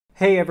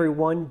Hey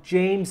everyone,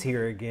 James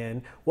here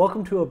again.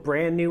 Welcome to a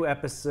brand new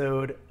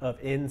episode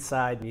of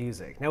Inside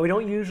Music. Now, we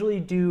don't usually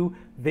do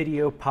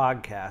video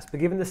podcasts, but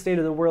given the state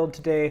of the world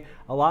today,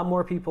 a lot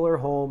more people are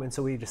home, and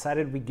so we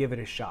decided we'd give it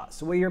a shot.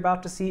 So what you're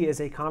about to see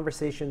is a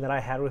conversation that I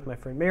had with my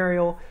friend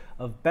Mariel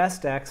of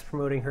Best X,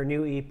 promoting her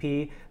new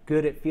EP,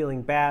 Good at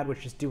Feeling Bad,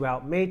 which is due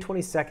out May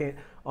 22nd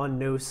on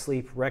No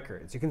Sleep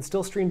Records. You can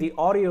still stream the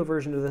audio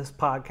version of this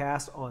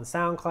podcast on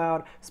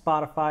SoundCloud,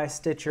 Spotify,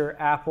 Stitcher,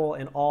 Apple,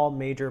 and all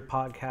major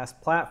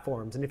podcast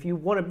platforms. And if you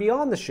want to be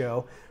on the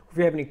show, if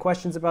you have any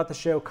questions about the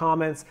show,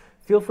 comments,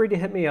 feel free to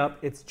hit me up.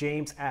 It's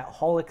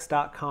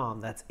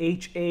james@haulix.com. That's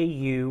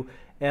HAULIX.com.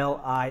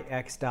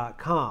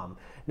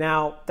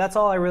 Now, that's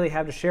all I really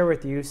have to share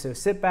with you, so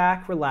sit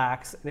back,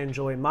 relax, and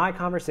enjoy my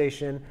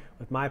conversation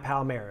with my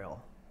pal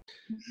Mariel.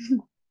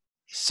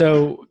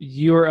 So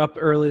you were up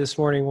early this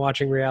morning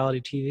watching reality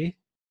TV?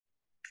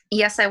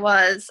 Yes, I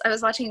was. I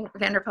was watching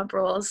Vanderpump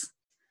Rules.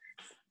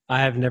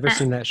 I have never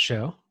seen that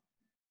show.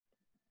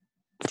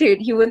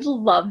 Dude, you would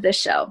love this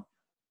show.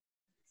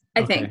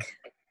 I think.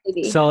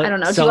 Maybe. Sell it. I don't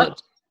know.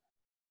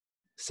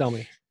 Sell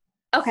me.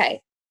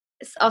 Okay.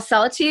 I'll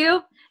sell it to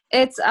you.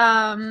 It's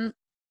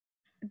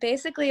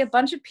basically a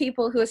bunch of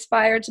people who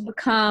aspire to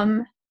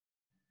become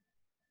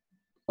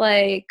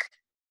like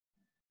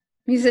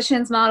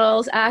musicians,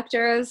 models,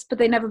 actors, but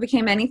they never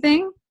became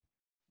anything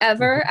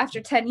ever.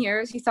 After 10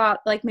 years, you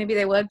thought like maybe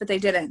they would, but they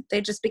didn't. They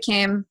just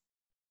became,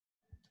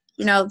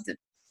 you know,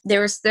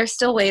 they're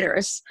still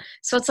waiters.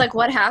 So it's like,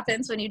 what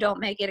happens when you don't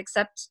make it,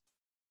 except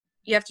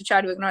you have to try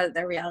to ignore that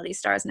they're reality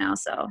stars now.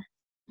 So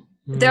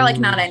they're like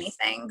not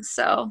anything.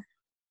 So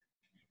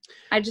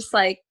I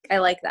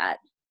like that.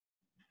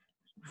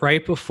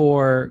 Right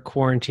before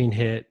quarantine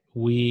hit,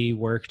 we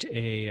worked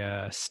a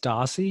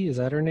Stassi, is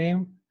that her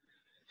name?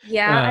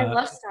 Yeah, I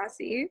love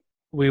Stassi.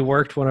 We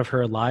worked one of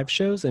her live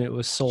shows, and it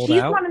was sold out.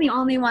 She's one of the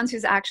only ones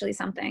who's actually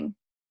something.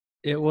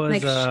 It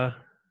was it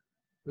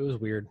was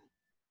weird.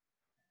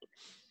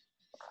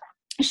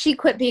 She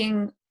quit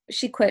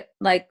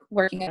like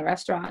working at a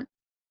restaurant.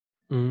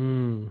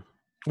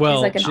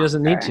 Well, like she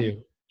doesn't need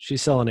to.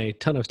 She's selling a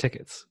ton of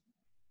tickets.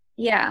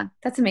 Yeah,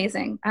 that's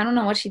amazing. I don't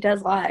know what she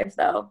does live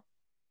though.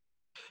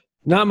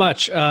 Not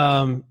much.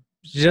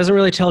 She doesn't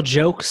really tell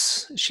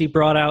jokes. She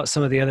brought out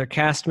some of the other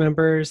cast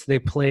members. They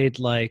played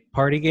like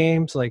party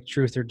games like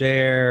Truth or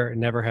Dare,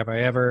 Never Have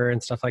I Ever,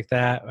 and stuff like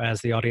that. As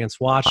the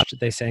audience watched,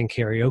 they sang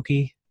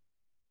karaoke,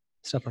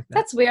 stuff like that.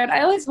 That's weird.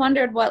 I always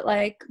wondered what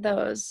like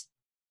those,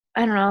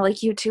 I don't know, like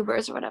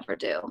YouTubers or whatever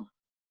do.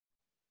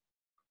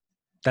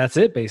 That's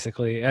it,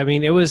 basically. I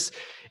mean, it was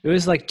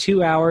like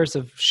 2 hours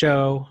of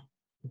show.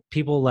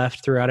 People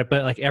left throughout it,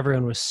 but like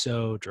everyone was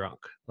so drunk.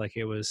 Like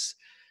it was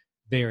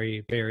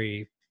very,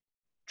 very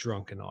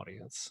drunken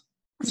audience.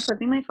 I'm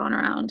flipping my phone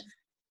around.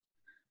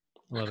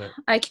 Love it.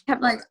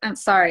 I'm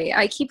sorry.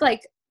 I keep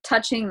like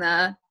touching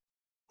the.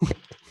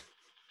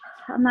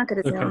 I'm not good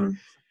at Zoom.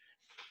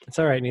 It's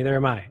all right. Neither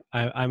am I.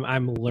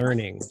 I'm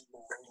learning.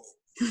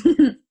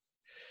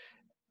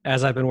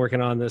 As I've been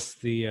working on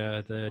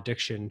the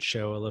addiction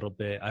show a little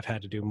bit, I've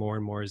had to do more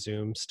and more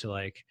Zooms to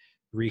like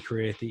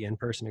recreate the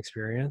in-person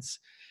experience.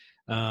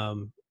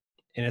 And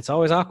it's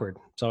always awkward.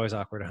 It's always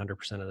awkward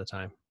 100% of the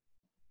time.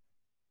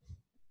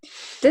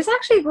 This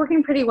actually is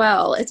working pretty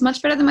well. It's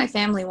much better than my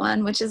family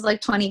one, which is like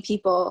 20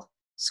 people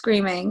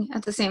screaming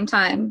at the same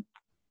time.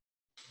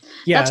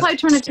 Yeah, that's why I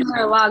turned it to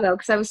Mar-a-Lago,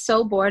 because I was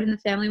so bored in the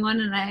family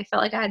one and I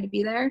felt like I had to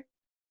be there.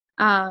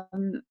 But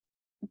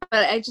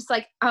I just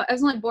like, I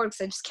was only bored because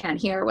I just can't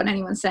hear what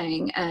anyone's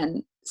saying.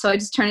 And so I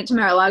just turned it to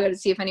Mar-a-Lago to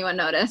see if anyone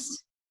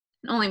noticed.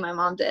 And only my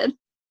mom did.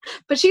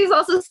 But she was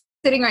also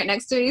sitting right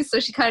next to me, so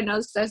she kind of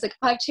knows, because I was like,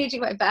 I'm changing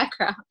my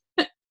background.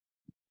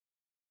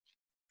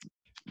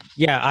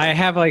 Yeah, I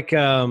have like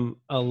a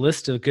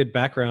list of good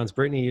backgrounds.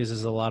 Brittany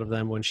uses a lot of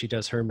them when she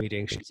does her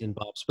meetings. She's in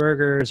Bob's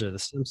Burgers or The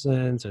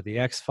Simpsons or The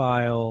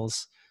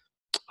X-Files.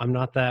 I'm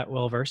not that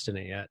well versed in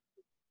it yet.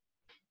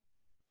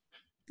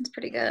 It's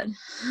pretty good.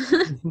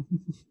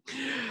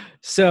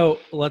 So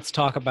let's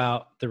talk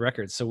about the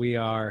record. So we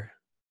are,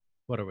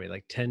 what are we,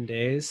 like 10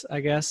 days,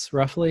 I guess,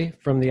 roughly,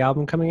 from the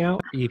album coming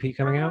out, EP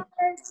coming out?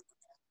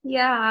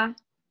 Yeah.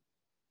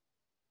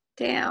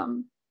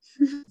 Damn.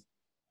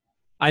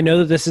 I know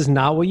that this is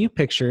not what you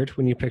pictured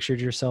when you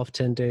pictured yourself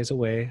 10 days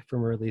away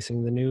from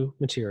releasing the new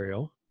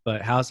material,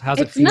 but how's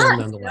it feeling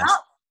nonetheless?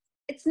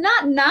 It's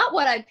not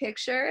what I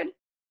pictured.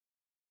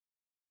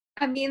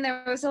 I mean,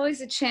 there was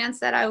always a chance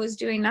that I was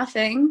doing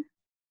nothing,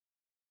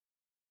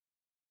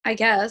 I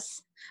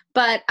guess,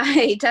 but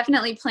I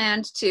definitely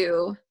planned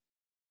to,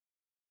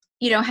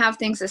 have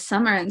things this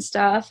summer and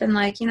stuff. And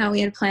like, we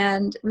had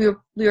planned, we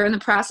were in the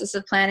process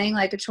of planning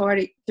like a tour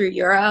through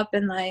Europe,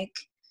 and like,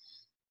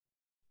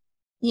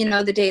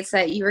 the dates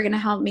that you were going to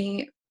help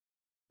me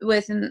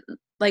with, and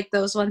like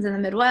those ones in the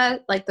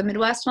Midwest, like the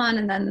Midwest one,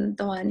 and then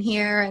the one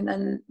here. And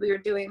then we were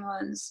going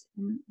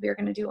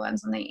to do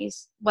ones on the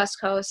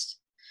West Coast.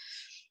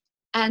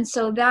 And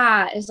so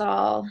that is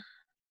all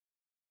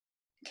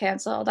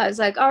canceled. I was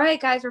like, all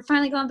right, guys, we're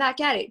finally going back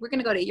at it. We're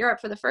going to go to Europe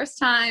for the first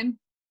time.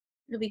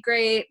 It'll be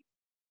great.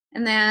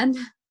 And then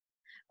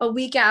a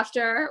week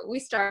after we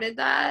started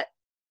that,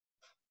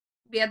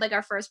 we had like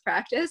our first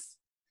practice,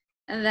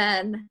 and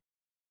then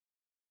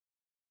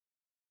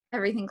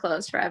everything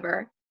closed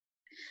forever.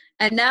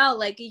 And now,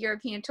 like, a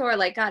European tour,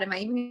 like, God, am I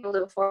even able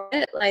to afford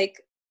it?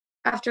 Like,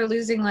 after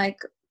losing, like,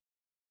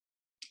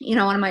 you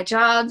know, one of my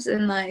jobs,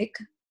 and like,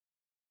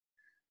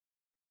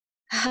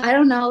 I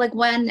don't know, like,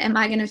 when am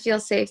I going to feel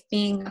safe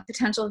being a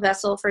potential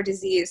vessel for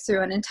disease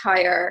through an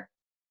entire,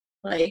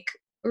 like,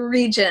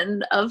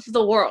 region of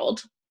the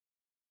world?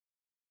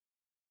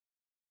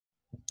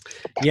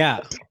 Yeah.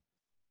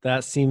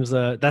 That seems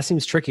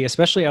tricky,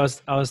 especially I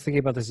was thinking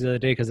about this the other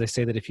day, because they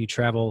say that if you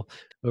travel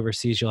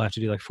overseas, you'll have to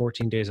do like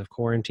 14 days of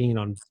quarantine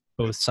on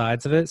both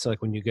sides of it. So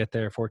like when you get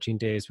there, 14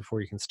 days before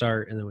you can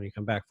start, and then when you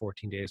come back,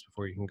 14 days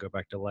before you can go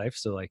back to life.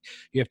 So like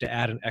you have to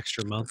add an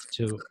extra month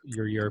to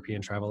your European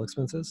travel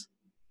expenses.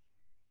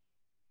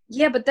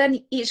 Yeah, but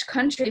then each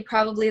country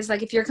probably is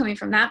like, if you're coming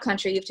from that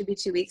country, you have to be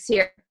 2 weeks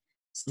here.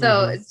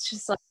 So it's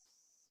just like,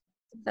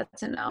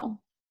 that's a no.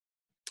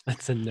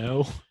 That's a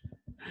no.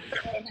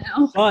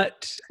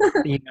 But,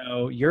 you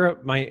know,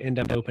 Europe might end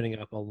up opening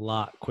up a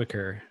lot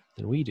quicker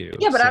than we do.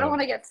 Yeah, but I don't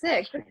want to get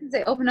sick. Just because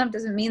they open up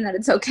doesn't mean that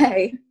it's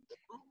okay.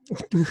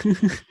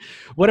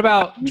 What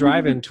about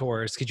drive-in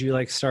tours? Could you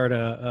like start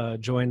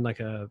join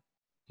like a,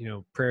 you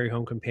know, Prairie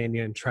Home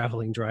Companion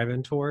traveling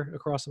drive-in tour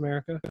across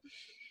America?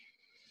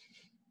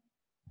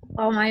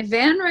 Well, my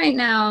van right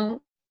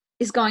now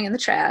is going in the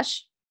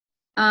trash.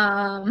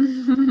 But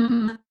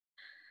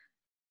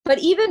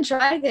even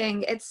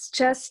driving, it's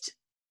just,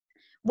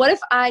 what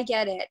if I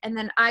get it and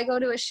then I go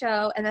to a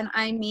show and then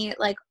I meet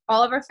like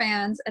all of our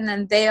fans and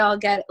then they all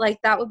get it? Like,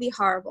 that would be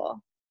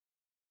horrible.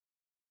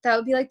 That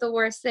would be like the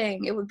worst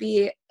thing. It would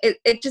be,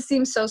 it just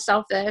seems so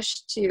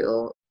selfish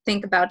to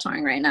think about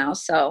touring right now.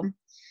 So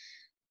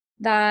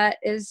that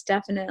is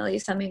definitely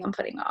something I'm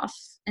putting off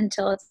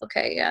until it's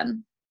okay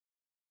again.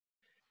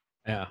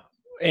 Yeah.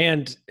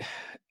 And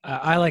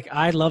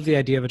I love the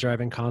idea of a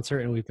drive-in concert,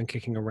 and we've been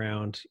kicking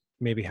around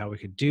maybe how we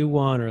could do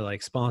one or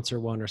like sponsor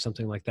one or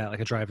something like that,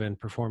 like a drive-in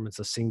performance,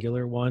 a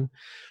singular one.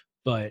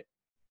 But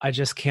I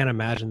just can't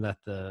imagine that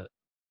the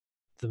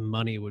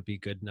money would be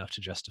good enough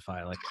to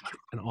justify like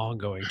an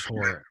ongoing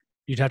tour.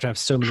 You'd have to have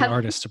so many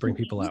artists to bring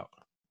people out.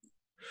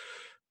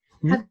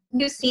 Have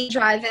you seen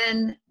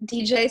drive-in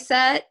DJ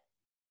set?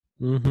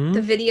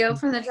 The video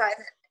from the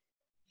drive-in?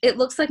 It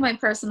looks like my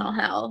personal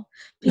hell.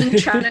 Being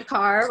trapped in a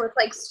car with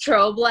like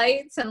strobe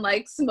lights and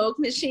like smoke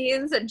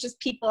machines and just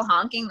people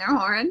honking their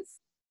horns.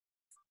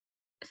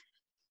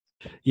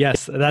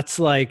 Yes, that's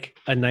like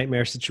a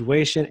nightmare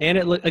situation. And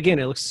it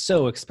looks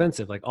so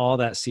expensive, like all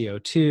that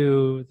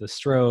CO2, the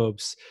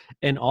strobes,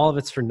 and all of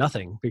it's for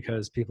nothing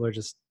because people are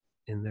just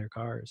in their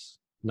cars,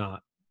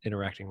 not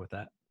interacting with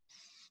that.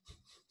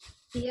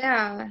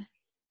 Yeah.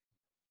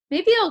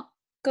 Maybe I'll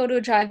go to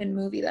a drive-in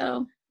movie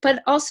though.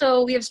 But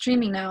also we have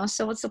streaming now,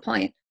 so what's the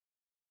point?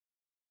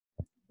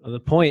 Well, the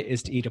point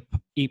is to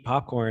eat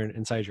popcorn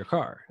inside your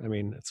car. I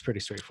mean, it's pretty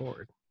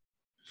straightforward.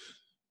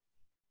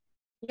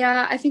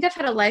 Yeah, I think I've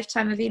had a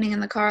lifetime of eating in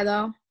the car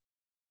though.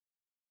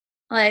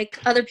 Like,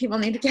 other people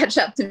need to catch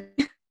up to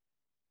me.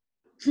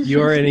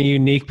 You're in a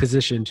unique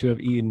position to have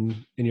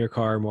eaten in your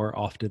car more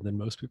often than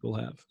most people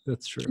have.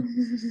 That's true.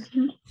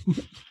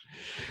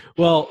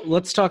 Well,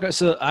 let's talk.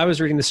 So I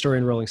was reading the story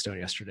in Rolling Stone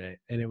yesterday,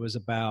 and it was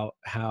about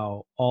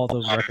how all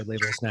the record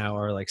labels now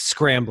are like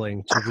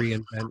scrambling to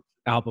reinvent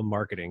album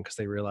marketing because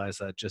they realize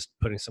that just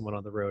putting someone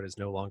on the road is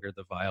no longer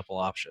the viable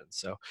option.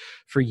 So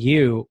for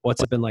you,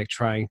 what's it been like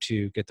trying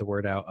to get the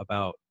word out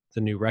about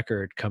the new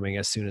record coming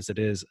as soon as it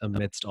is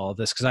amidst all of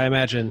this? Because I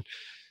imagine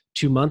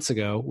 2 months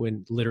ago,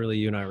 when literally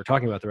you and I were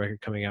talking about the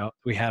record coming out,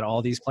 we had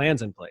all these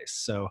plans in place.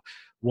 So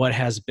what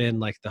has been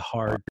like the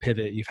hard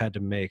pivot you've had to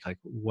make? Like,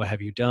 what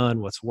have you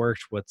done? What's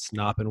worked? What's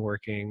not been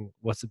working?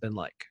 What's it been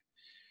like?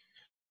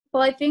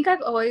 Well, I think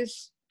I've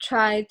always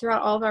tried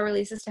throughout all of our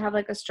releases to have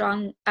like a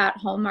strong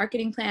at-home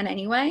marketing plan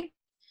anyway.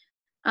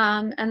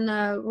 And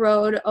the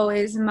road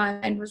always in my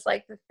mind was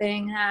like the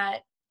thing that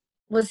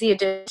was the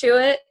addition to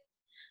it.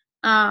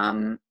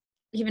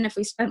 Even if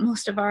we spent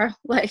most of our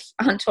life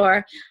on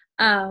tour.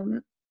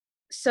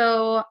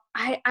 So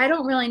I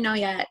don't really know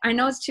yet. I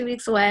know it's 2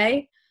 weeks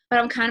away, but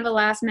I'm kind of a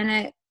last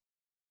minute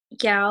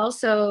gal.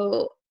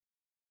 So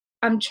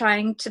I'm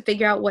trying to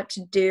figure out what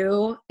to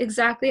do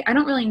exactly. I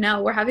don't really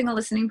know. We're having a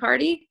listening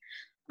party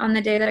on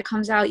the day that it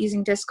comes out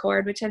using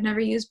Discord, which I've never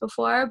used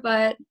before,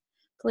 but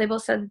the label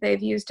said that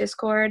they've used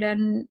Discord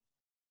and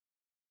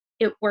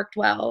it worked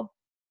well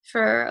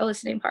for a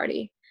listening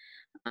party.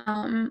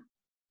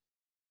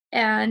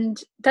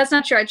 And that's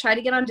not true. I tried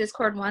to get on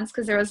Discord once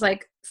because there was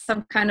like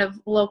some kind of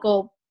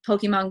local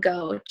Pokemon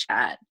Go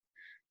chat,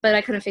 but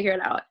I couldn't figure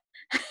it out.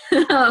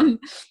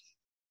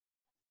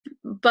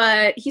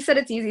 But he said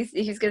it's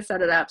easy. He's going to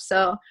set it up.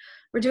 So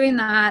we're doing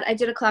that. I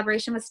did a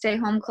collaboration with Stay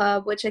Home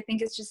Club, which I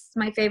think is just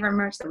my favorite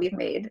merch that we've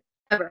made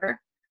ever.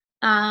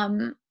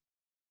 And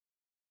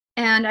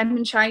I've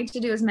been trying to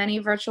do as many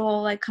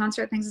virtual like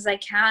concert things as I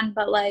can,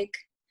 but like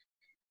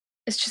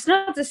it's just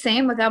not the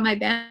same without my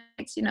band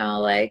you know,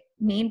 like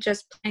me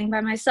just playing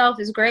by myself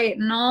is great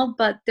and all,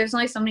 but there's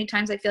only so many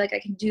times I feel like I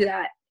can do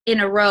that in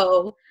a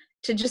row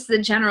to just the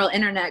general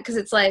internet. Because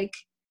it's like,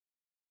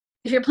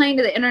 if you're playing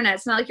to the internet,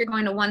 it's not like you're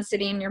going to one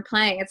city and you're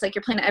playing. It's like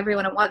you're playing to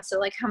everyone at once. So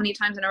like, how many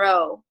times in a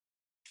row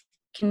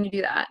can you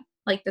do that?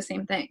 Like the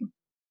same thing.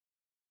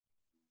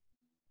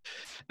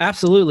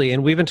 Absolutely.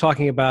 And we've been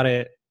talking about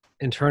it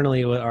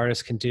internally, what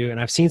artists can do. And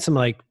I've seen some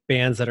like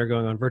bands that are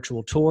going on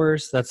virtual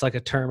tours. That's like a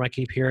term I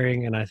keep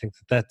hearing. And I think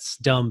that that's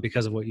dumb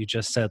because of what you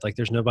just said. Like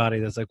there's nobody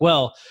that's like,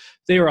 well,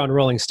 they were on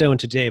Rolling Stone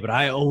today, but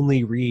I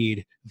only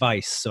read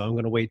Vice. So I'm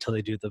going to wait till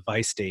they do the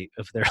Vice date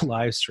of their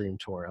live stream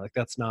tour. Like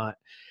that's not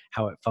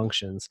how it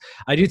functions.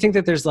 I do think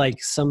that there's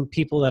like some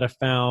people that have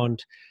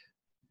found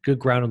good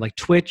ground on like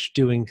Twitch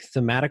doing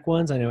thematic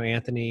ones. I know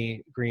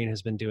Anthony Green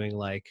has been doing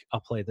like,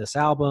 I'll play this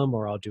album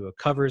or I'll do a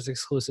covers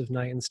exclusive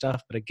night and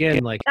stuff. But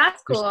again, like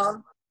that's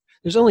cool.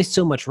 There's only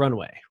so much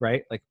runway,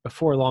 right? Like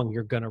before long,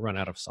 you're going to run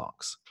out of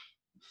songs.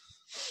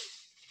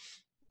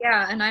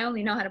 Yeah. And I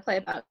only know how to play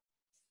about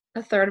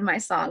a third of my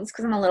songs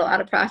because I'm a little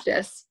out of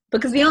practice,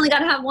 because we only got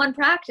to have one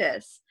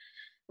practice.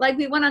 Like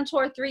we went on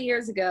tour 3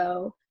 years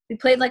ago. We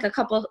played like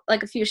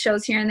a few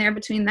shows here and there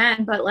between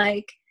then, but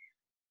like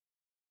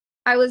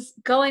I was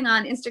going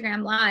on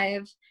Instagram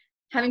Live,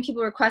 having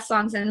people request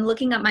songs and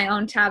looking at my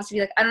own tabs to be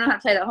like, I don't know how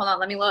to play that. Hold on,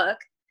 let me look.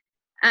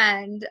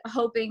 And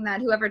hoping that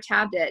whoever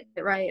tabbed it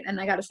did right.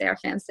 And I got to say, our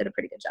fans did a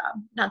pretty good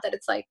job. Not that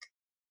it's like,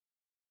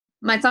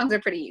 my songs are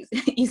pretty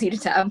easy to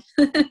tab.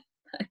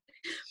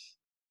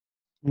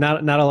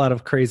 Not a lot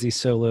of crazy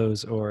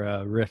solos or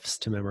riffs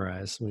to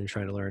memorize when you're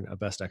trying to learn a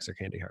Best X or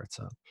Candy Heart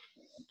song.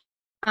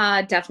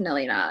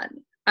 Definitely not.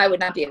 I would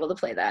not be able to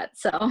play that.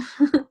 So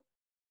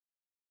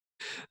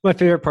my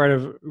favorite part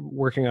of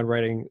working on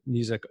writing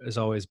music has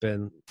always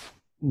been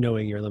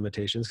knowing your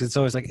limitations, because it's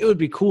always like, it would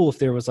be cool if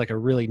there was like a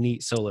really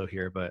neat solo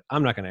here, but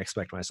I'm not going to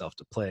expect myself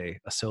to play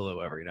a solo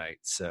every night.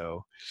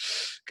 So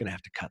gonna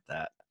have to cut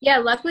that. Yeah,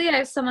 luckily I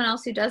have someone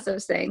else who does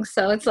those things.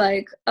 So it's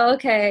like,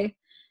 okay,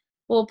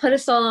 we'll put a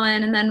solo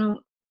in and then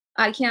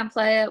I can't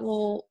play it.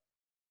 Well,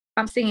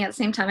 I'm singing at the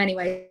same time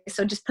anyway.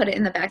 So just put it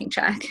in the backing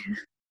track.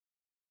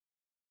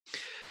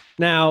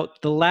 Now,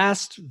 the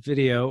last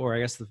video, or I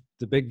guess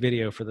the big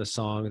video for the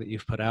song that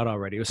you've put out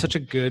already, it was such a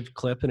good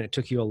clip and it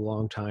took you a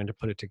long time to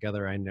put it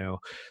together, I know.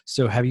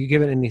 So have you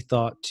given any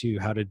thought to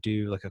how to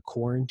do like a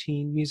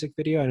quarantine music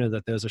video? I know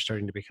that those are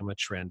starting to become a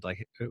trend.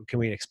 Like, can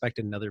we expect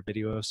another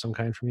video of some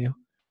kind from you?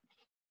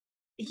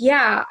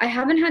 Yeah, I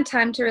haven't had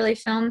time to really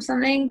film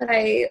something, but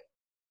I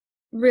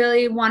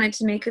really wanted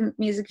to make a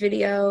music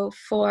video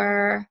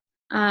for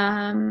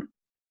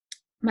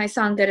my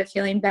song Good at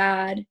Feeling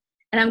Bad,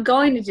 and I'm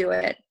going to do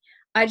it.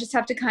 I just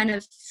have to kind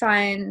of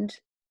find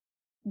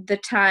the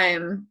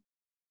time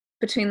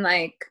between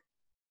like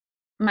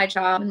my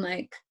job and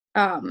like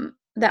the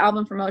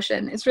album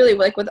promotion. It's really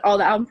like with all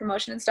the album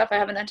promotion and stuff, I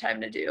haven't had time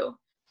to do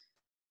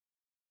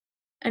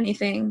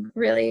anything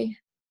really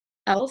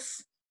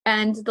else.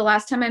 And the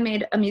last time I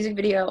made a music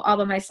video all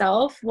by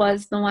myself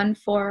was the one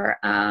for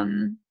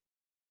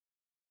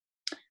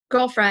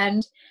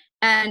Girlfriend,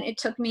 and it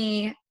took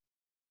me,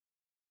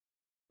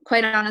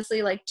 quite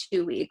honestly, like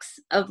 2 weeks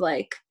of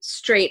like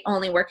straight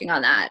only working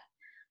on that.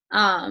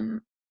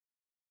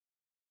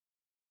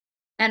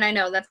 And I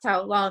know that's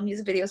how long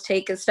music videos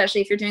take,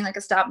 especially if you're doing like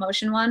a stop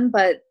motion one,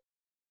 but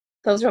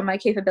those are what my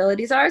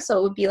capabilities are. So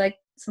it would be like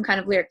some kind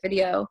of lyric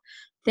video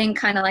thing,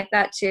 kind of like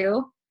that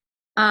too.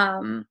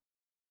 And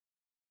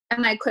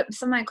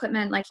some of my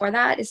equipment like for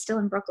that is still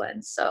in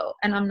Brooklyn. So,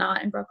 and I'm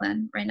not in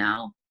Brooklyn right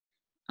now.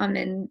 I'm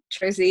in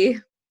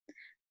Jersey,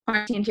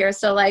 quarantined here.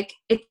 So like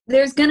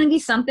there's going to be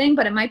something,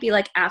 but it might be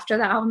like after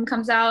the album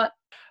comes out.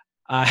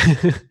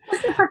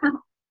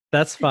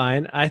 That's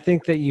fine. I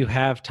think that you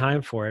have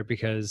time for it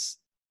because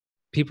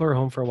people are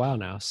home for a while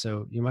now.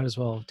 So you might as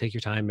well take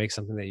your time, make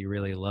something that you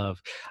really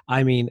love.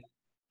 I mean,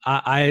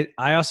 I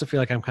also feel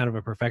like I'm kind of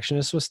a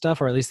perfectionist with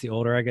stuff, or at least the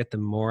older I get, the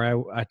more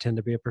I tend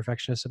to be a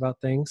perfectionist about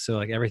things. So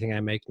like everything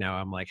I make now,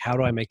 I'm like, how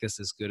do I make this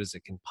as good as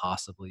it can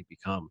possibly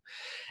become?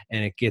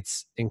 And it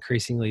gets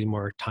increasingly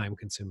more time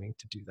consuming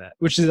to do that,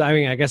 which is, I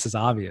mean, I guess it's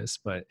obvious,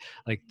 but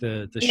like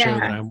the show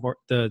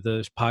that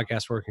the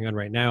podcast working on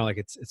right now, like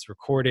it's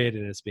recorded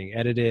and it's being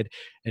edited.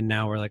 And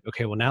now we're like,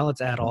 okay, well now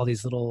let's add all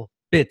these little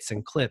bits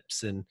and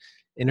clips and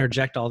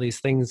interject all these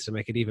things to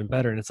make it even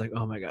better. And it's like,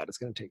 oh my God, it's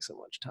going to take so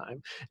much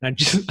time. And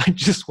I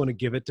just want to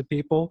give it to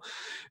people.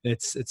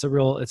 It's a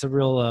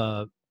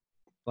real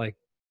like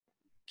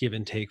give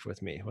and take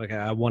with me. Like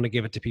I want to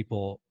give it to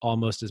people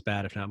almost as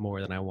bad, if not more,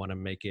 than I want to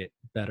make it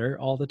better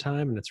all the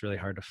time. And it's really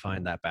hard to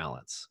find that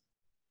balance.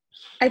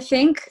 I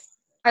think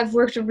I've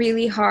worked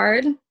really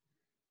hard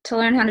to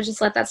learn how to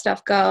just let that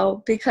stuff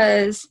go,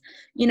 because,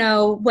 you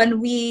know, when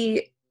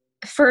we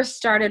first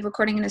started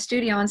recording in a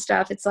studio and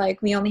stuff, it's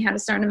like we only had a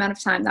certain amount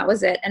of time, that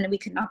was it, and we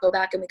could not go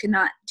back and we could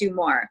not do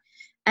more.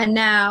 And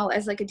now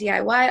as like a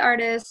DIY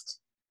artist,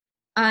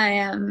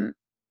 I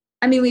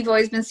mean, we've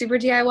always been super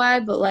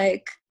DIY, but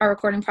like our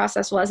recording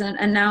process wasn't,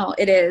 and now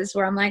it is,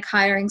 where I'm like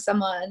hiring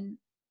someone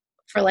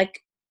for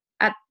like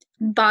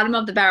bottom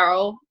of the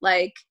barrel,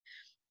 like,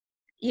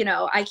 you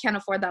know, I can't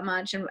afford that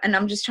much. And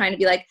I'm just trying to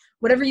be like,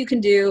 whatever you can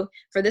do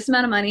for this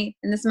amount of money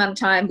in this amount of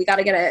time, we got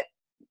to get it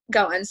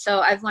going. So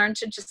I've learned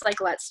to just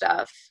like let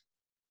stuff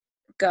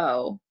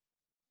go.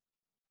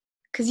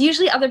 Cause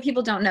usually other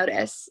people don't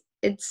notice.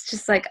 It's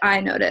just like I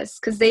notice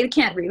because they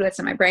can't read what's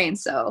in my brain.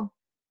 So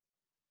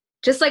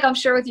just like I'm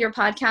sure with your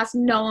podcast,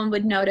 no one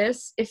would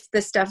notice if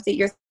the stuff that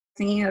you're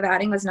thinking of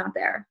adding was not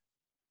there.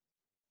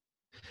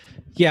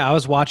 Yeah, I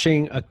was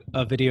watching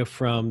a video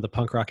from the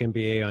Punk Rock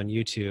MBA on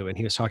YouTube, and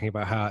he was talking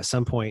about how at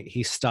some point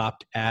he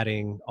stopped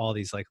adding all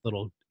these like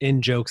little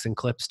in jokes and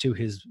clips to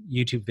his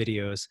YouTube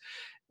videos,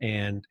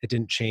 and it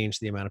didn't change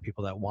the amount of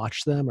people that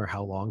watched them or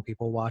how long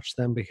people watched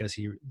them, because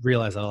he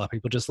realized that a lot of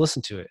people just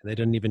listened to it and they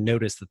didn't even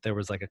notice that there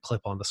was like a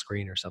clip on the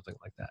screen or something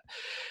like that.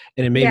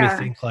 And it made me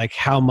think like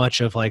how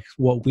much of like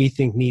what we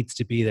think needs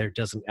to be there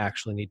doesn't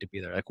actually need to be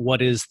there. Like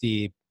what is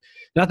the,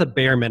 not the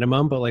bare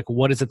minimum, but like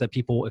what is it that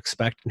people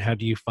expect, and how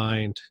do you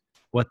find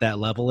what that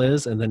level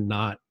is and then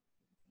not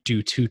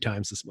do 2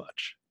 times as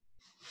much?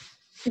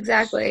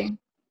 Exactly.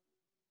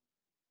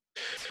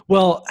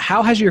 Well,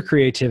 how has your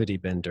creativity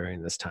been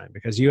during this time?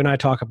 Because you and I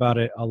talk about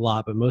it a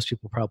lot, but most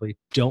people probably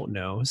don't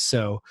know.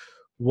 So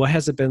what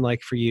has it been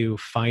like for you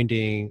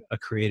finding a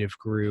creative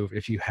groove,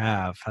 if you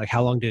have? Like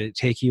how long did it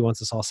take you once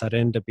it's all set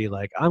in to be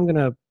like,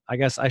 I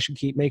guess I should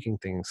keep making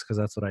things because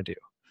that's what I do?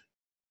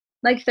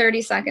 Like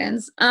 30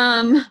 seconds.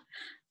 I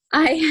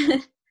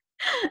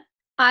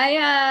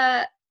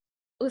I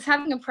was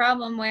having a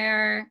problem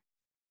where,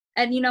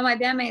 and you know, my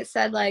bandmate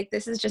said like,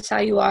 this is just how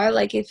you are.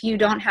 Like if you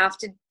don't have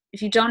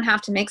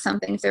to make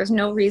something, if there's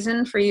no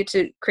reason for you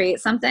to create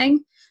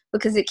something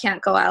because it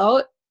can't go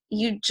out,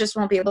 you just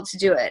won't be able to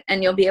do it.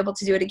 And you'll be able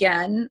to do it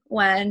again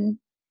when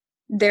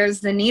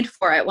there's the need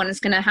for it, when it's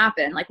going to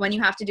happen. Like when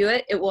you have to do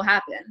it, it will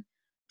happen.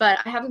 But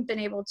I haven't been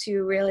able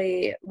to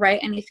really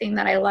write anything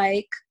that I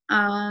like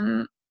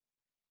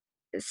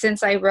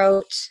since I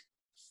wrote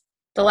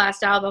the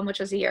last album, which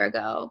was a year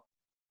ago.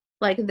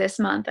 Like this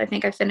month, I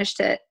think I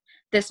finished it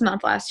this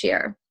month last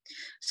year.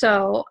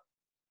 So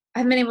I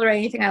haven't been able to write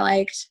anything I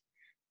liked.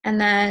 And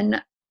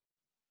then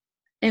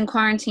in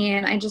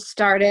quarantine, I just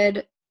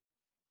started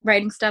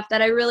writing stuff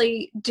that I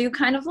really do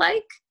kind of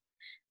like.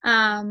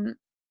 And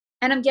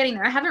I'm getting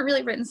there. I haven't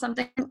really written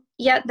something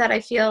yet that I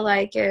feel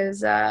like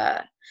is,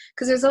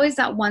 because there's always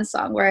that one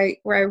song where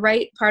I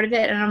write part of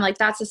it and I'm like,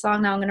 that's a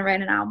song, now I'm going to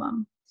write an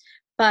album.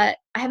 But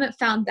I haven't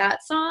found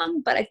that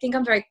song, but I think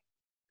I'm very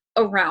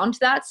around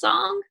that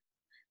song.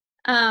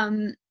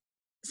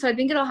 So I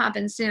think it'll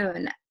happen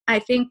soon. I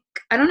think,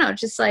 I don't know,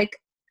 just like,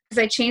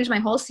 because I changed my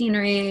whole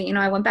scenery, you know,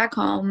 I went back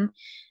home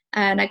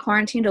and I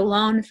quarantined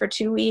alone for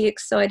 2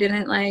 weeks. So I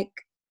didn't like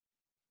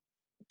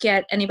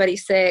get anybody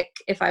sick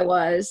if I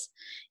was.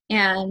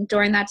 And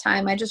during that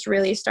time, I just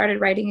really started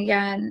writing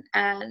again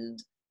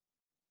and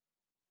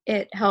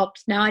it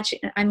helped. Now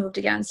I moved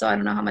again, so I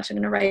don't know how much I'm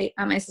going to write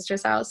at my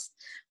sister's house,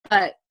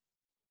 but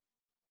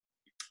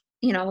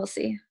you know, we'll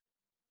see.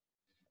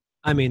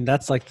 I mean,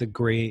 that's like the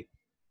great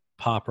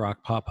pop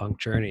rock, pop punk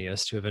journey,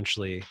 is to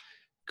eventually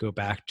go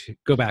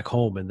back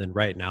home and then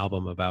write an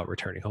album about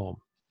returning home.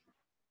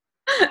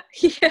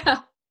 Yeah.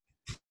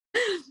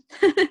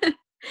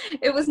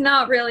 It was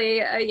not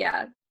really,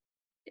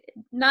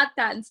 not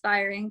that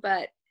inspiring,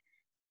 but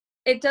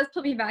it does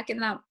put me back in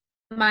that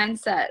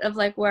mindset of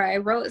like where I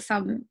wrote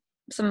some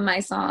of my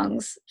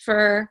songs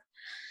for,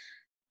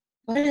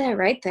 what did I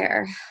write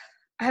there?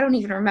 I don't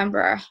even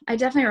remember. I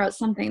definitely wrote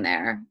something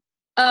there.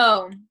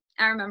 Oh,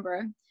 I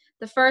remember.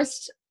 The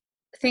first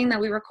thing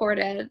that we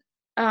recorded,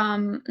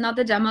 not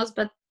the demos,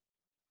 but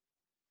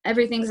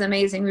Everything's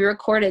Amazing. We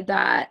recorded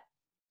that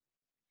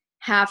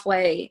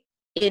halfway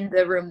in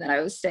the room that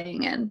I was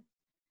staying in.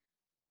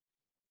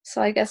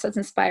 So I guess that's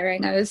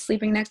inspiring. I was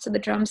sleeping next to the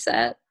drum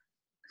set.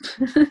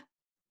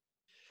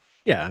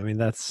 Yeah, I mean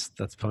that's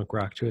punk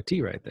rock to a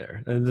T right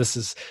there. And this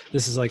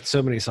is like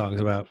so many songs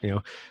about, you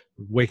know,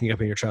 waking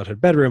up in your childhood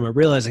bedroom or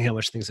realizing how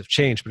much things have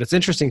changed. But it's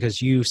interesting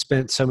because you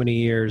spent so many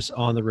years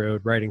on the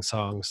road writing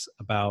songs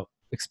about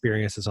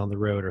experiences on the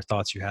road or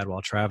thoughts you had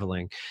while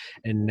traveling.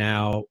 And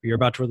now you're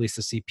about to release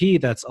a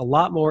CP that's a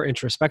lot more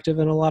introspective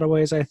in a lot of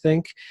ways, I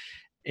think.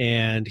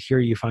 And here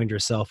you find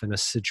yourself in a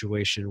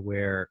situation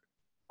where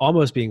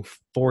almost being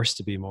forced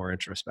to be more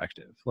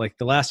introspective. Like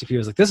the last EP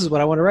was like, this is what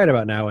I want to write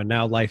about now. And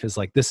now life is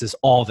like, this is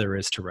all there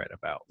is to write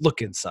about.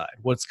 Look inside.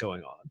 What's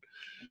going on?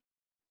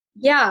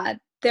 Yeah,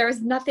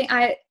 there's nothing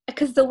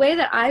because the way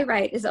that I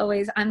write is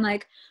always, I'm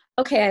like,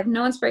 okay, I have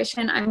no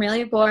inspiration. I'm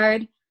really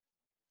bored.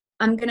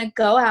 I'm going to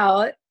go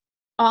out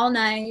all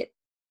night,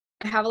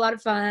 have a lot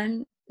of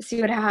fun, see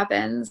what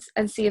happens,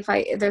 and see if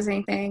there's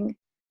anything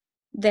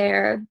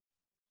there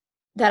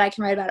that I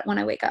can write about it when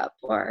I wake up,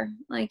 or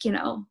like, you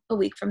know, a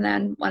week from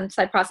then once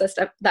I processed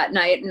up that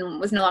night and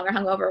was no longer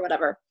hungover or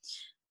whatever.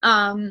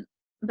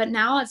 But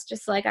now it's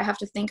just like I have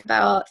to think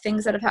about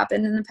things that have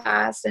happened in the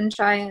past and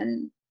try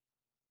and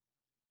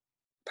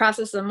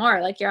process them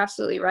more. Like you're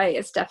absolutely right.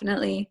 It's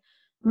definitely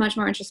much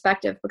more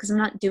introspective because I'm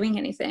not doing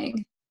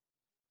anything.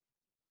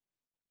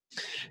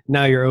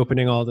 Now you're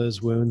opening all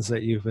those wounds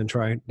that you've been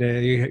trying.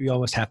 You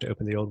almost have to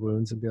open the old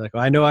wounds and be like,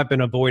 well, I know I've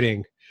been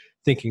avoiding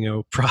thinking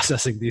of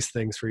processing these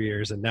things for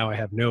years, and now I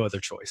have no other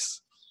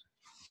choice.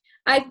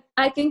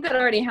 I think that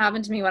already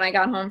happened to me when I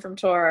got home from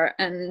tour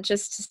and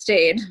just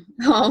stayed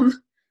home.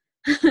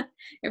 It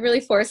really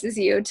forces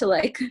you to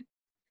like,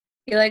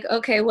 you're like,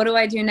 okay, what do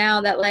I do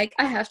now that like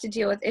I have to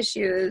deal with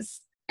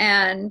issues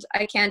and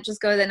I can't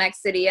just go to the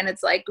next city and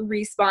it's like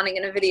respawning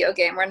in a video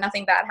game where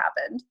nothing bad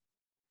happened.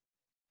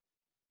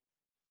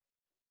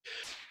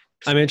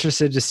 I'm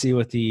interested to see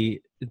what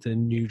the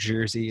New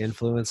Jersey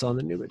influence on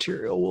the new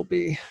material will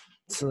be.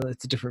 So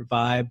it's a different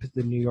vibe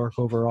than New York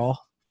overall.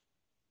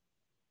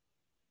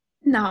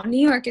 No,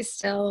 New York is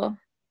still,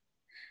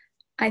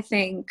 I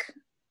think,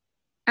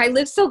 I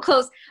live so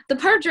close. The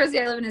part of Jersey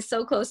I live in is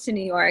so close to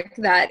New York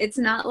that it's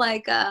not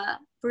like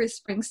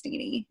Bruce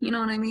Springsteen-y, you know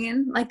what I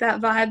mean? Like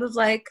that vibe of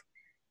like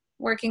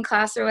working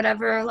class or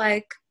whatever.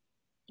 Like,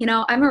 you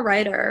know, I'm a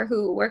writer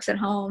who works at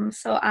home,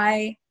 so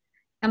I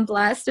am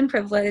blessed and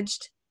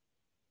privileged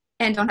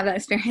and don't have that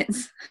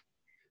experience.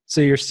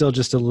 So you're still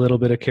just a little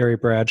bit of Carrie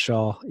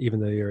Bradshaw,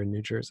 even though you're in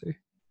New Jersey.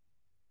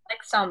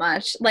 Like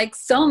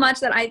so much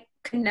that I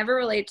could never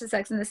relate to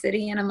Sex and the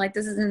City. And I'm like,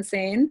 this is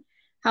insane.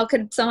 How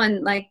could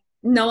someone like,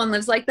 no one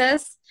lives like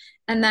this?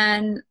 And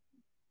then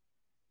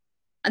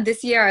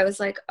this year I was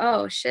like,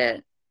 oh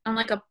shit, I'm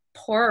like a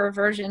poorer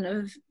version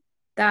of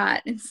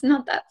that. It's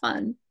not that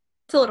fun.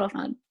 It's a little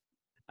fun.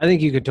 I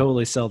think you could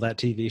totally sell that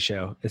TV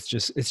show. It's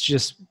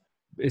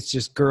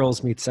just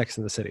girls meet Sex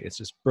in the City. It's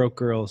just broke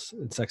girls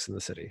and Sex in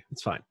the City.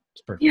 It's fine.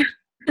 It's perfect.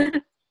 Yeah.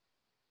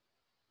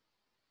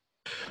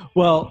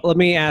 Well, let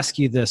me ask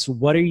you this.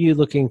 What are you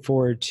looking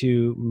forward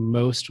to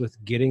most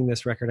with getting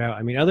this record out?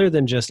 I mean, other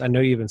than just, I know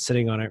you've been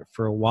sitting on it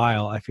for a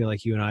while. I feel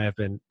like you and I have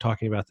been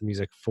talking about the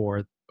music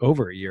for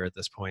over a year at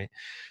this point.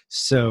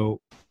 So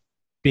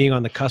being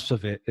on the cusp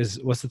of it,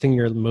 what's the thing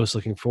you're most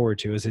looking forward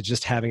to? Is it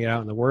just having it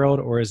out in the world,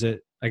 or is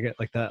it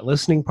like that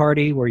listening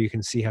party where you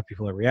can see how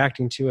people are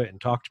reacting to it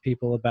and talk to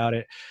people about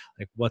it?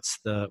 Like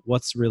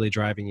what's really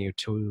driving you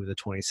to the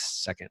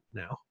 22nd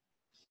now?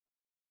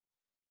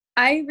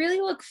 I really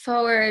look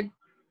forward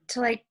to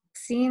like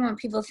seeing what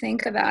people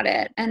think about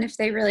it and if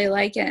they really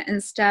like it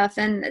and stuff.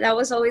 And that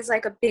was always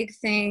like a big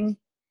thing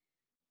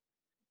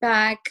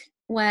back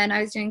when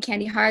I was doing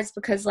Candy Hearts,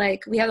 because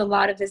like we had a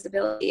lot of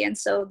visibility. And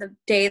so the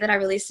day that I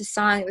released a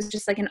song, it was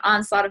just like an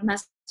onslaught of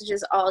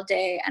messages all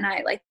day. And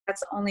I like,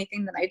 that's the only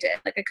thing that I did.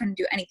 Like I couldn't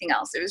do anything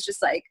else. It was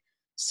just like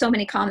so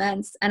many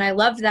comments. And I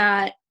love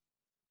that.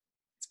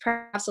 It's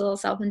perhaps a little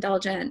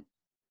self-indulgent,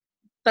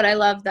 but I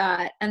love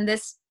that. And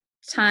this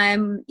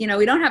time, you know,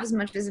 we don't have as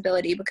much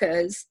visibility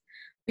because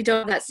we don't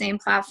have that same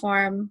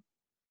platform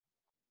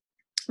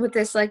with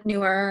this like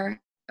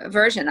newer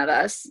version of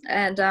us.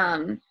 And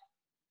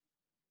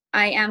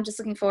I am just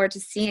looking forward to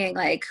seeing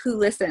like who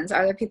listens.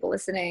 Are there people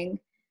listening?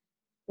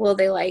 Will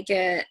they like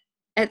it?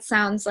 It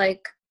sounds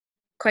like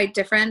quite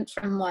different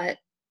from what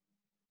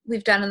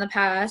we've done in the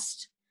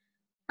past.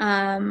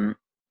 I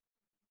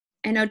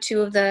know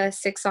 2 of the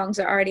 6 songs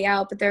are already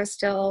out, but there's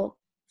still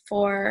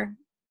 4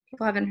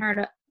 people haven't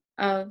heard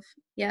of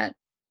yet.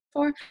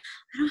 4. I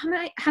don't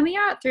know how many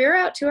are out. 3 are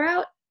out. 2 are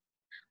out.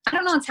 I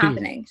don't know what's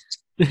happening.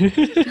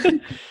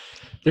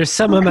 There's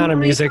some amount of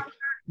music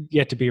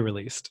yet to be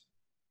released.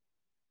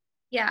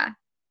 Yeah.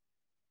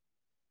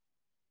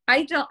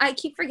 I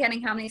keep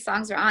forgetting how many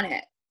songs are on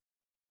it.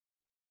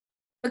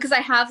 Because I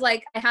had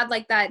like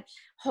that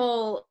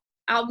whole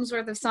album's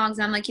worth of songs,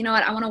 and I'm like, you know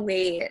what, I want to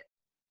wait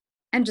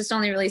and just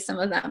only release some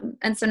of them.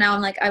 And so now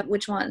I'm like,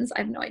 which ones? I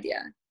have no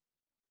idea.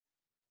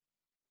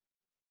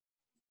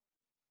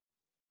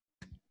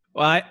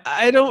 Well,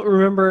 I don't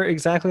remember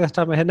exactly off the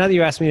top of my head. Now that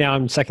you ask me now,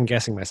 I'm second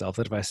guessing myself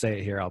that if I say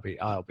it here, I'll be.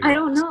 I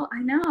don't know.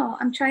 I know.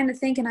 I'm trying to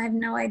think, and I have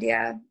no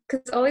idea.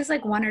 Because it's always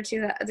like 1 or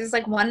 2. There's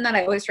like one that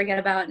I always forget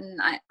about, and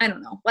I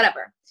don't know.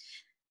 Whatever.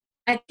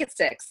 I think it's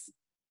 6,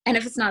 and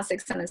if it's not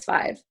 6, then it's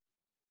 5.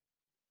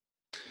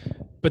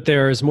 But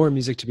there is more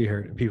music to be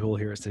heard. People will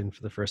hear it soon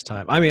for the first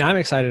time. I mean, I'm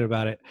excited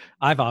about it.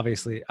 I've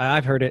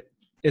heard it.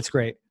 It's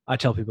great. I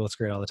tell people it's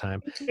great all the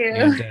time.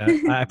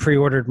 And I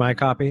pre-ordered my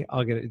copy.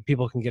 I'll get it.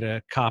 People can get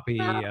a copy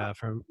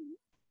from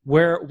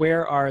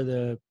where are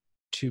the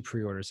 2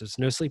 pre-orders? There's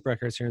No Sleep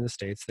Records here in the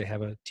States. They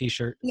have a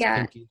t-shirt. Yeah.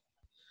 Pinky.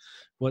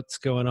 What's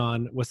going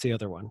on? What's the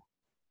other one?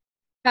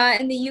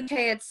 In the UK,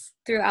 it's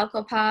through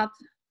Alcopop.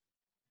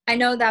 I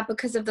know that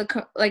because of the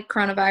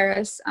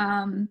coronavirus,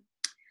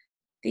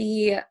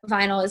 the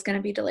vinyl is going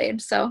to be delayed.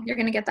 So you're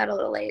going to get that a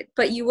little late,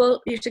 but you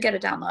should get a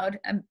download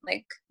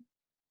like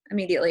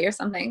immediately or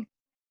something.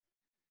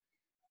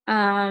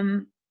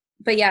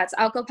 But yeah, it's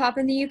Alcopop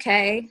in the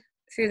UK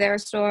through their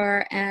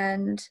store,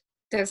 and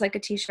there's like a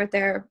t-shirt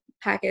there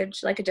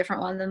packaged, like a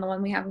different one than the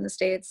one we have in the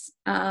States.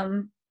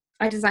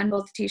 I designed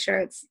both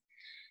t-shirts,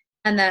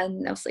 and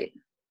then No Sleep.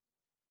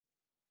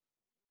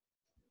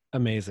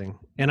 Amazing.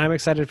 And I'm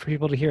excited for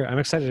people to hear. I'm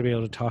excited to be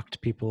able to talk to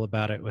people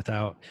about it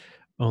without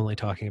only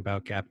talking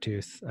about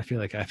Gaptooth. I feel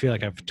like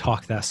I've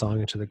talked that song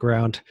into the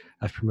ground.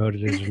 I've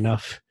promoted it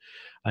enough.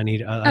 I'm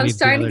need the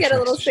starting to other get a tracks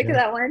little to sick of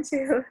share. that one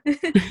too.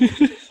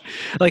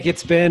 Like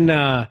it's been,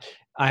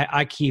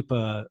 I keep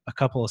a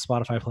couple of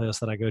Spotify playlists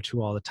that I go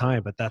to all the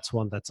time, but that's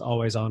one that's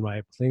always on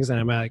my things. And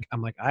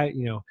I'm like,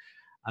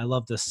 I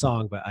love this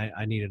song, but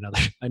I need another,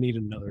 I need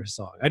another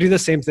song. I do the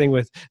same thing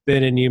with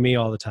Ben and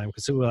Yumi all the time.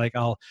 Cause like,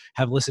 I'll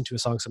have listened to a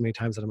song so many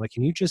times that I'm like,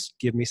 can you just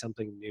give me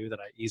something new that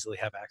I easily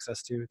have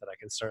access to that I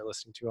can start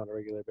listening to on a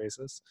regular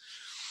basis?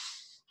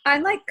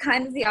 I'm like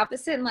kind of the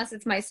opposite unless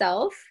it's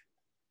myself.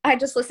 I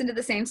just listen to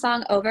the same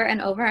song over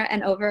and over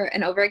and over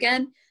and over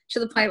again to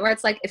the point where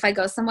it's like if I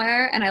go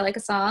somewhere and I like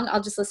a song,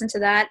 I'll just listen to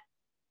that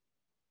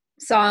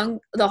song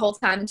the whole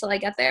time until I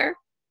get there.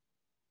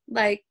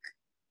 Like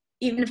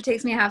even if it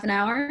takes me a half an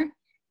hour,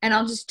 and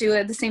I'll just do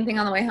it the same thing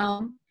on the way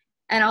home,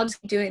 and I'll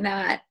just keep doing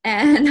that.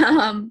 And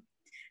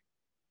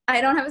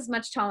I don't have as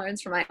much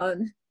tolerance for my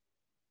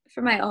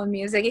own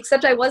music,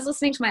 except I was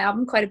listening to my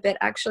album quite a bit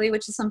actually,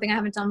 which is something I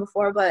haven't done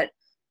before. But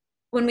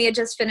when we had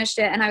just finished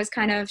it and I was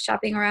kind of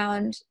shopping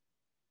around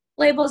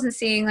labels and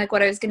seeing like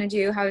what I was going to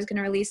do, how I was going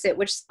to release it,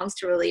 which songs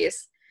to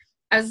release,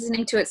 I was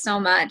listening to it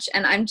so much,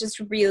 and I'm just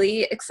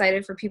really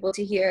excited for people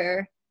to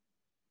hear.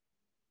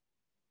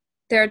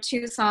 There are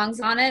 2 songs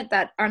on it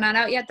that are not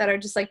out yet that are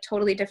just like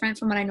totally different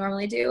from what I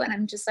normally do, and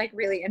I'm just like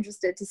really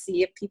interested to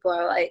see if people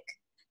are like,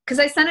 because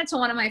I sent it to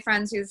one of my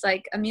friends who's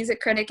like a music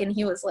critic, and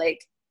he was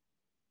like,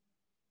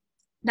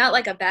 not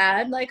like a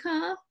bad like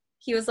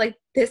he was like,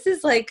 this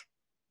is like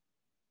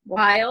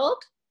wild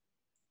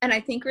and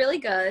I think really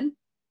good,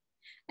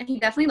 and he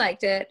definitely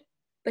liked it,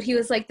 but he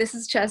was like, this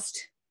is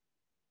just,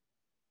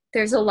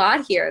 there's a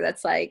lot here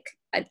that's like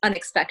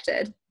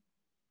unexpected.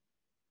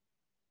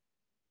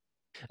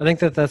 I think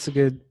that's a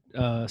good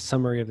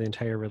summary of the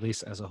entire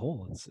release as a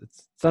whole. It's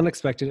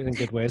unexpected in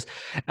good ways.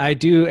 I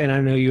do, and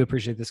I know you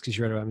appreciate this because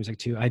you write about music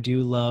too. I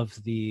do love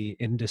the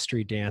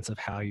industry dance of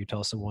how you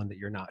tell someone that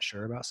you're not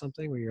sure about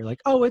something, where you're like,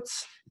 oh,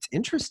 it's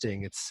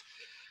interesting, it's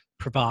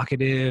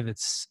provocative,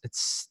 it's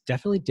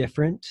definitely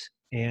different,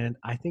 and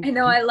I think I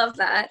know, I love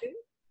that.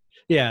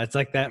 Yeah, it's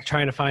like that,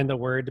 trying to find the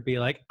word to be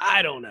like,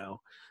 I don't know.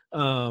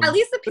 At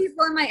least the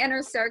people in my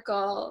inner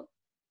circle,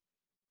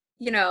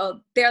 you know,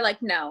 they're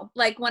like, no.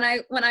 Like when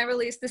I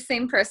released, the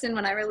same person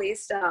when I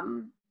released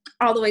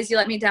All the Ways You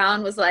Let Me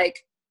Down was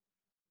like,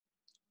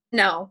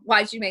 no,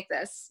 why'd you make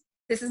this?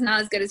 This is not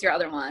as good as your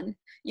other one.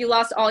 You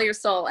lost all your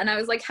soul. And I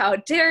was like, how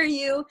dare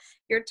you?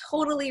 You're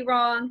totally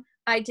wrong.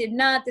 I did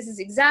not. This is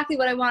exactly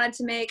what I wanted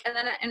to make. And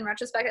then in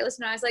retrospect, I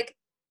listened and I was like,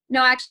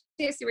 no,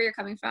 actually, I see where you're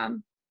coming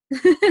from.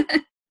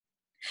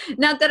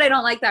 Not that I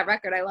don't like that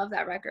record. I love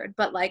that record.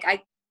 But like,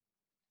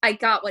 I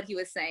got what he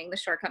was saying the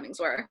shortcomings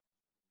were.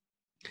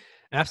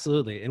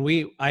 Absolutely. And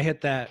I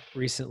hit that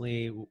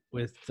recently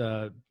with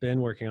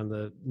Ben working on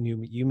the new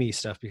Yumi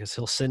stuff, because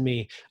he'll send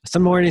me,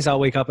 some mornings I'll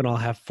wake up and I'll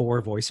have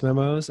 4 voice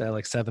memos at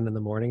like 7 in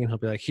the morning, and he'll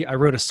be like, I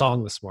wrote a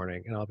song this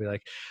morning. And I'll be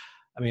like,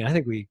 I mean, I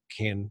think we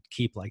can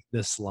keep like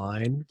this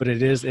line, but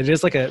it is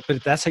like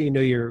but that's how you know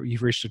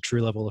you've reached a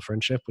true level of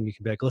friendship, when you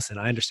can be like, listen,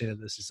 I understand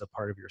that this is a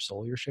part of your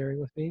soul you're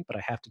sharing with me, but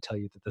I have to tell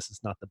you that this is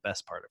not the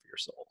best part of your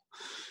soul.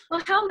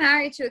 Well, how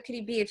married to it could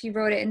he be if you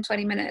wrote it in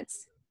 20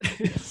 minutes?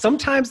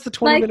 Sometimes the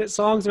 20-minute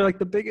songs are like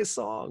the biggest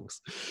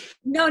songs.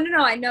 No,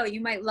 I know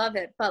you might love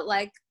it, but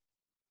like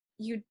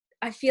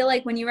I feel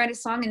like when you write a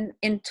song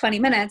in 20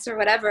 minutes or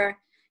whatever,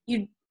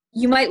 you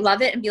might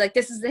love it and be like,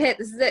 this is the hit,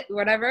 this is it,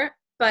 whatever,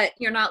 but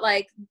you're not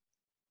like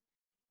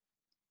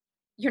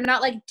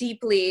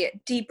deeply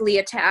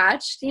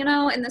attached, you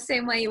know, in the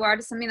same way you are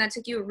to something that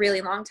took you a really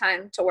long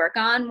time to work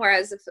on.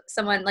 Whereas if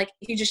someone, like,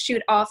 if you just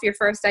shoot off your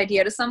first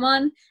idea to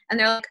someone and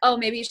they're like, oh,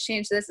 maybe you should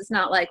change this, it's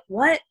not like,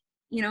 what?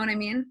 You know what I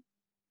mean?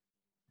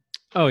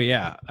 Oh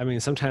yeah. I mean,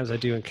 sometimes I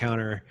do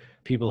encounter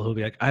people who'll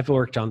be like, I've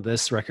worked on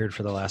this record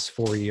for the last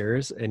 4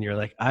 years. And you're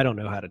like, I don't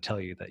know how to tell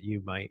you that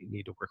you might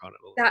need to work on it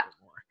a little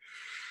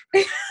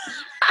bit more.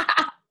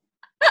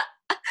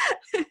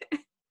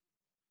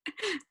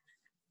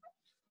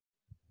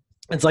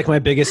 It's like my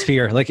biggest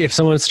fear. Like if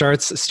someone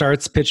starts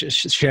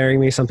sharing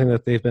me something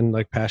that they've been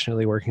like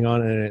passionately working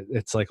on, and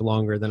it's like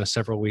longer than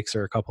several weeks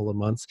or a couple of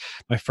months,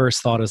 my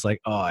first thought is like,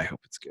 oh, I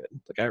hope it's good.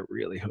 Like I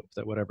really hope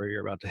that whatever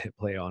you're about to hit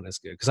play on is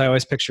good. Because I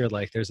always picture,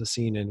 like, there's a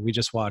scene, and we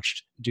just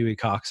watched Dewey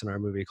Cox in our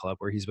movie club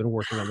where he's been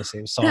working on the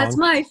same song. That's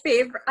my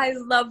favorite. I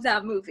love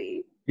that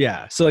movie.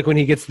 Yeah. So like when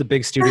he gets to the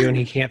big studio and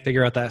he can't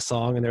figure out that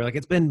song, and they're like,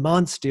 it's been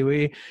months,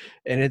 Dewey,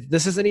 and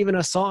this isn't even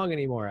a song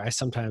anymore.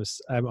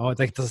 I'm always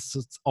like, this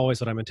is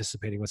always what I'm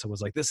anticipating when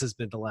someone's like, this has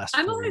been the last.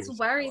 I'm always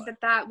worried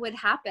that would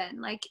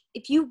happen. Like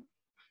if you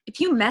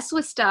mess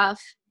with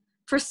stuff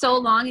for so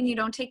long and you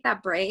don't take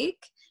that break,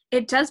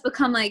 it does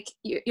become like,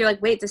 you're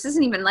like, wait, this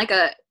isn't even like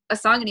a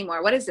song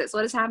anymore. What is this?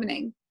 What is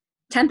happening?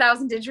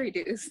 10,000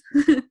 didgeridoos.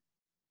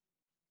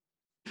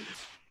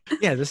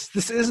 Yeah, this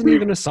isn't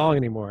even a song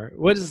anymore.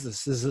 What is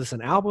this? Is this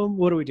an album?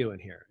 What are we doing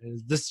here?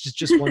 Is this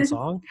just one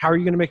song? How are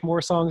you going to make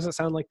more songs that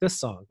sound like this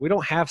song? We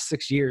don't have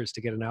 6 years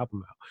to get an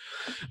album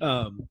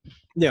out.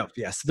 No,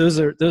 yes, those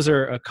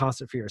are a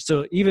constant fear.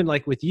 So even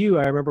like with you,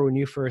 I remember when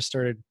you first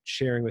started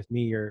sharing with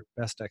me your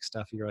best deck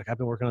stuff, you're like, I've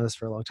been working on this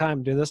for a long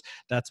time, doing this.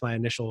 That's my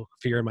initial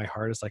fear in my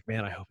heart. Is like,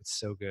 man, I hope it's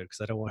so good, because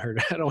I don't want her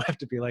to, I don't have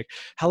to be like,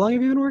 how long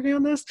have you been working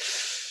on this?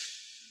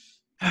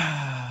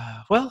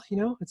 Well,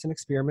 it's an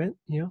experiment,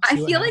 I see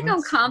what feel like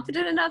happens. I'm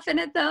confident enough in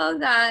it though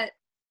that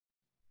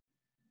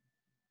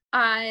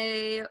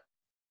I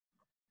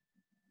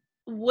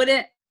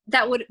wouldn't,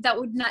 that would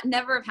not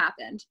never have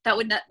happened. That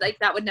would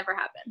never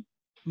happen.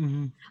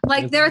 Mm-hmm.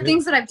 Like That's there are good.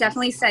 things that I've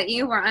definitely sent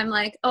you where I'm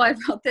like, oh, I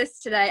wrote this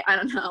today. I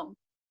don't know.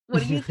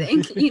 What do you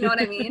think? You know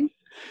what I mean?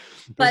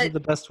 Those are the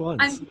best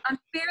ones. I'm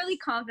fairly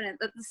confident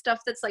that the stuff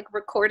that's like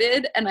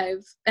recorded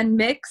and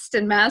mixed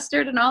and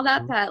mastered and all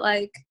that, that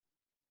like,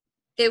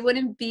 it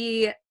wouldn't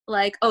be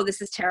like, oh,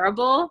 this is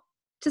terrible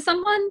to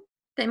someone.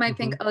 They might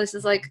think, oh, this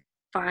is like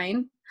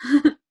fine.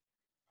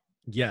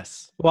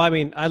 Yes. Well, I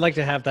mean, I'd like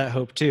to have that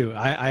hope too.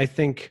 I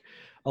think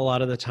a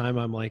lot of the time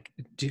I'm like,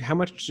 how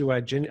much do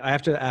I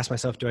have to ask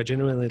myself, do I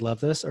genuinely love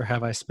this, or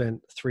have I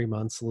spent 3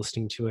 months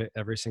listening to it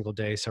every single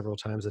day, several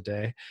times a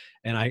day?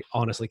 And I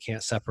honestly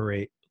can't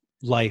separate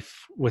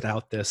life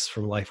without this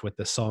from life with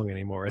this song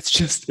anymore. It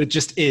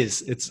just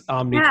is. It's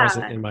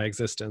omnipresent in my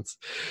existence.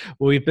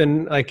 Well, we've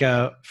been like,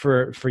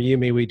 for you,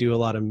 me, we do a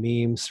lot of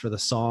memes for the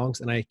songs,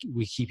 and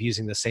we keep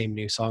using the same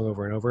new song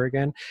over and over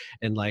again.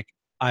 And like,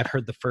 I've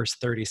heard the first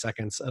 30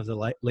 seconds of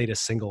the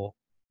latest single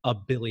a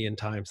billion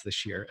times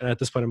this year. And at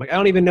this point, I'm like, I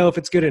don't even know if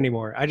it's good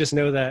anymore. I just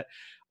know that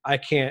I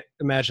can't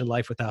imagine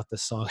life without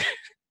this song.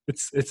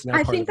 It's now.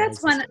 I think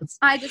that's when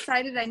I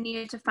decided I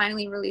needed to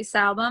finally release the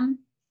album.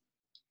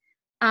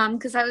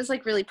 Because I was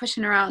like really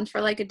pushing around for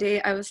like a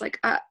date. I was like,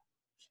 I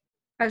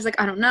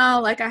don't know.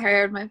 Like I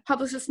hired my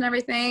publicist and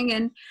everything,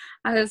 and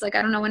I was like,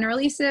 I don't know when to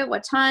release it,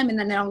 what time, and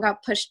then it all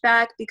got pushed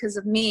back because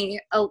of me,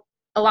 a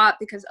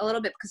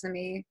little bit because of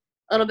me,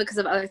 a little bit because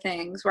of other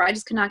things, where I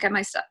just could not get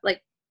my stuff,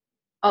 like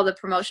all the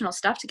promotional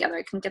stuff together.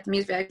 I couldn't get the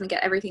music, I couldn't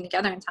get everything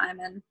together in time,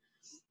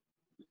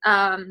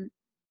 and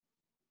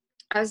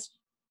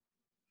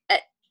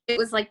it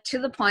was like to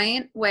the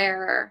point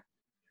where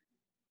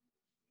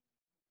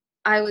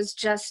I was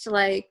just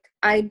like,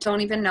 I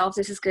don't even know if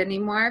this is good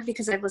anymore,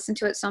 because I've listened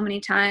to it so many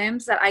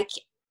times that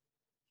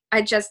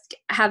I just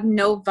have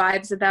no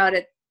vibes about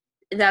it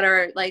that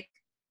are like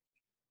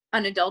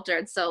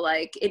unadulterated. So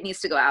like, it needs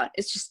to go out.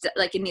 It's just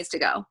like, it needs to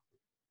go.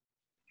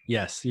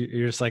 Yes.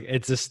 You're just like,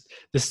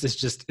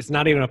 it's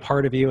not even a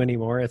part of you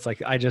anymore. It's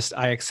like, I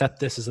accept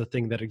this as a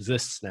thing that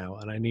exists now,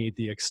 and I need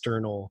the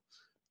external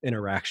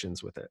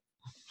interactions with it.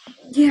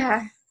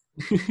 Yeah.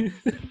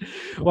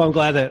 Well, I'm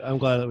glad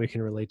that we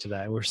can relate to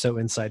that. We're so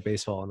inside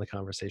baseball in the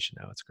conversation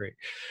now. It's great.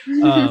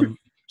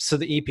 So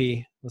the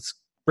EP, let's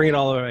bring it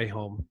all the way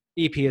home.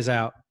 EP is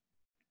out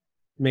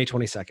May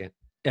 22nd,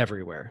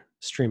 everywhere,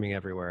 streaming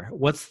everywhere.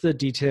 What's the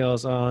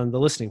details on the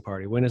listening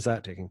party? When is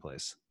that taking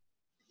place?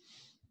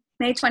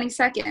 May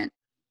 22nd.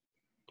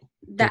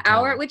 The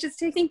hour at which it's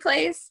taking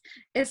place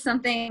is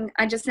something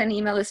I just sent an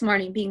email this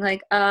morning being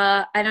like,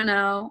 I don't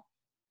know.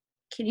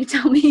 Can you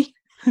tell me?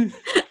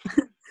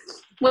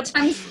 What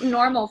time's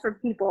normal for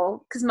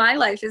people? Because my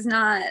life is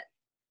not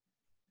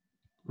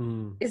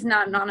on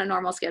a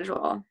normal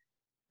schedule.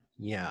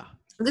 Yeah.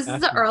 This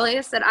is the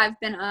earliest that I've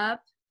been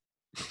up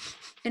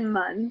in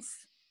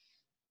months.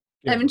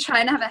 Yeah. I've been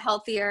trying to have a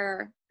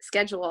healthier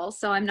schedule,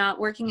 so I'm not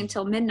working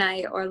until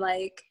midnight or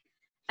like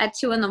at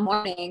 2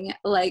 a.m,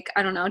 like,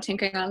 I don't know,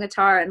 tinkering on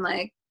guitar and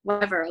like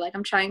whatever. Like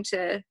I'm trying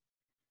to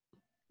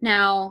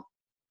now.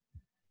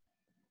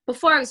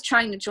 Before I was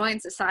trying to join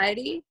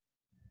society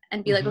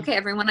and be like, okay,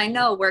 everyone I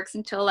know works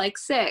until like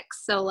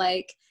 6. So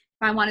like,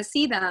 if I want to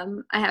see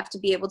them, I have to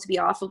be able to be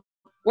off of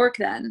work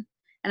then.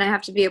 And I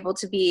have to be able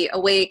to be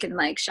awake and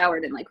like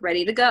showered and like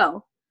ready to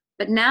go.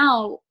 But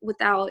now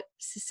without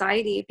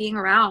society being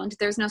around,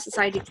 there's no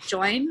society to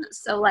join.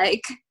 So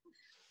like,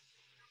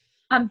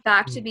 I'm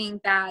back to being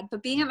bad.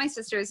 But being at my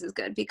sister's is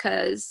good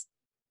because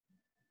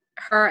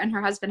her and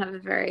her husband have a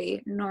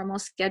very normal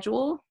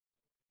schedule.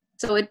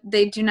 So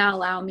they do not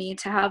allow me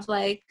to have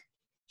like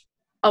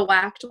a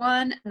whacked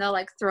one, and they'll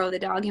like throw the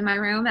dog in my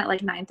room at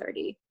like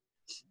 9:30.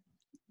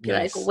 Be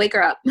like, wake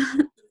her up.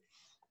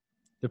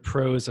 The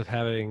pros of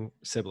having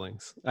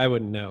siblings. I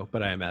wouldn't know,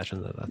 but I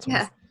imagine that's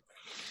yeah.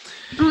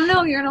 Oh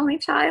no, you're an only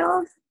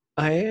child?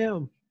 I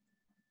am.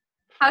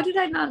 How did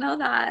I not know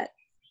that?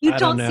 You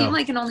don't seem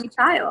like an only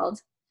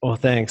child. Well,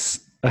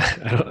 thanks.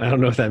 I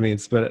don't know what that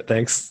means, but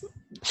thanks.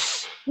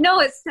 No,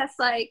 it's just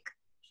like,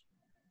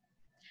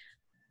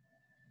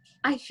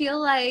 I feel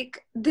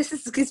like this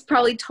is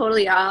probably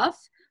totally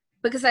off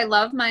because I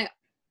love my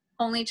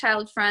only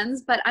child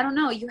friends, but I don't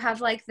know, you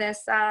have like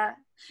this,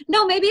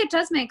 no, maybe it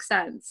does make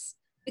sense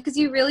because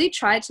you really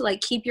try to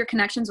like keep your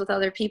connections with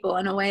other people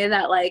in a way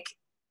that like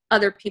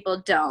other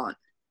people don't.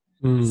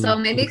 So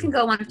maybe it can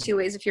go one of two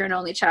ways if you're an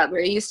only child, where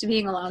you're used to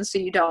being alone so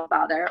you don't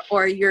bother,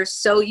 or you're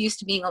so used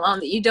to being alone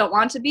that you don't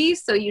want to be,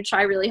 so you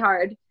try really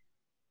hard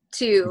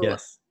to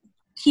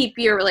keep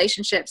your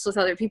relationships with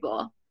other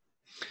people.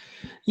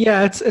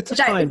 Yeah, it's a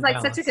fine it's like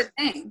balance. such a good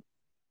thing.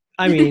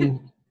 I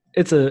mean,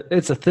 it's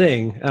a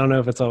thing. I don't know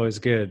if it's always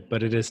good,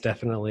 but it is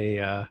definitely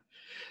no,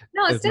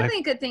 it's definitely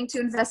a good thing to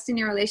invest in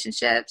your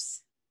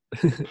relationships.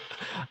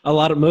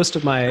 Most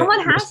of my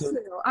someone has to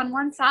on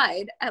one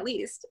side at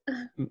least.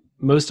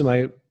 Most of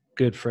my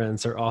good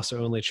friends are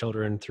also only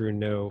children through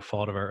no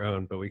fault of our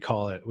own, but we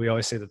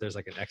always say that there's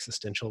like an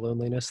existential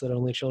loneliness that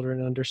only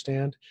children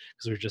understand,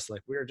 because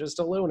we're just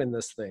alone in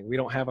this thing. We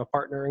don't have a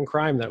partner in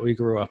crime that we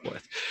grew up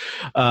with.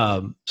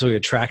 So we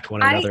attract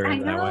one another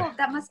in that way.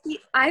 That must be,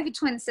 I have a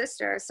twin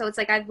sister, so it's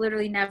like I've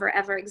literally never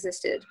ever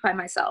existed by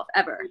myself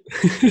ever.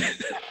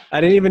 I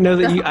didn't even know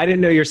that I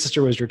didn't know your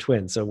sister was your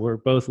twin, so we're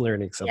both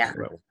learning something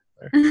about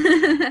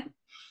her.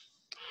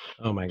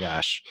 Oh my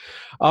gosh.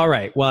 All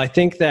right. Well, I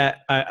think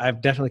that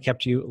I've definitely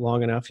kept you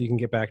long enough. You can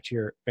get back to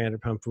your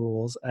Vanderpump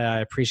Rules. I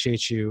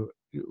appreciate you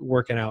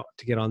working out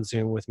to get on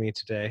Zoom with me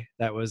today.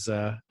 That was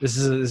this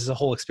is a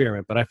whole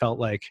experiment, but I felt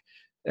like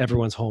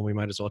everyone's home. We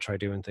might as well try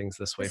doing things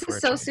this way. This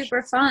is so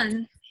super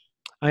fun.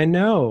 I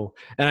know.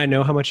 And I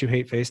know how much you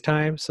hate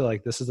FaceTime. So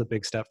like, this is a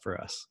big step for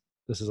us.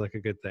 This is like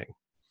a good thing.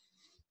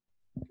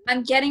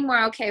 I'm getting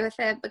more okay with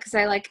it because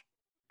I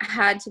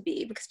had to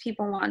be, because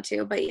people want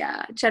to, but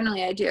yeah,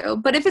 generally I do.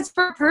 But if it's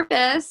for a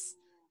purpose,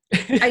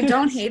 I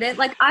don't hate it.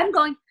 I'm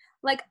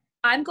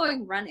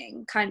going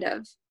running, kind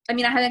of. I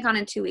mean, I haven't gone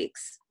in 2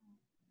 weeks,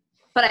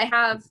 but I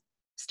have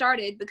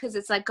started because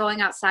it's like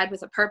going outside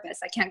with a purpose.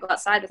 I can't go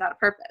outside without a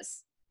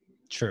purpose.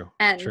 True.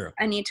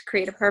 I need to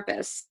create a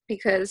purpose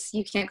because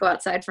you can't go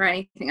outside for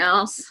anything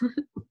else.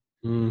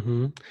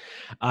 Mm-hmm.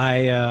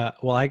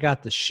 I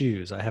got the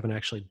shoes. I haven't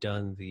actually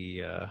done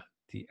the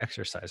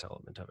exercise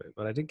element of it,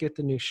 but I did get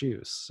the new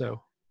shoes.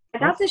 So I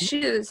got the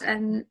shoes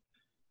and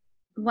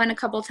went a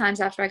couple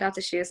times after I got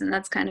the shoes, and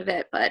that's kind of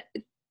it. But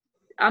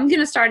I'm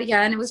going to start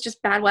again. It was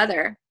just bad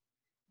weather.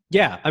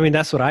 Yeah. I mean,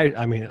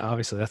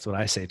 obviously that's what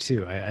I say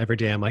too. Every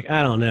day I'm like,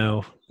 I don't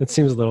know. It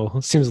seems a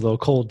little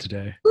cold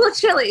today. A little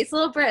chilly. It's a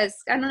little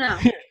brisk. I don't know.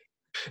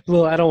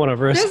 Well, I don't want to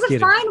risk. There's a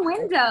fine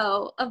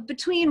window of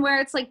between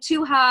where it's like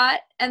too hot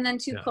and then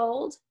too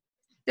cold.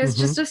 There's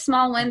just a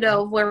small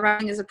window of where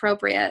running is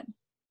appropriate.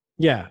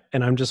 Yeah,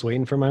 and I'm just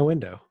waiting for my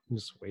window. I'm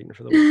just waiting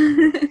for the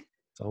window.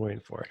 That's all I'm waiting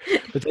for.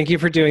 But thank you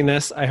for doing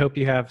this. I hope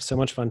you have so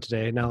much fun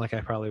today. Not like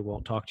I probably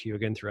won't talk to you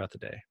again throughout the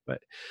day,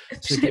 but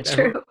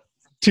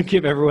to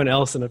give everyone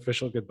else an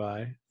official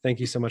goodbye,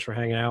 thank you so much for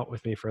hanging out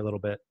with me for a little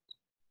bit.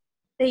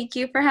 Thank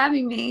you for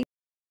having me.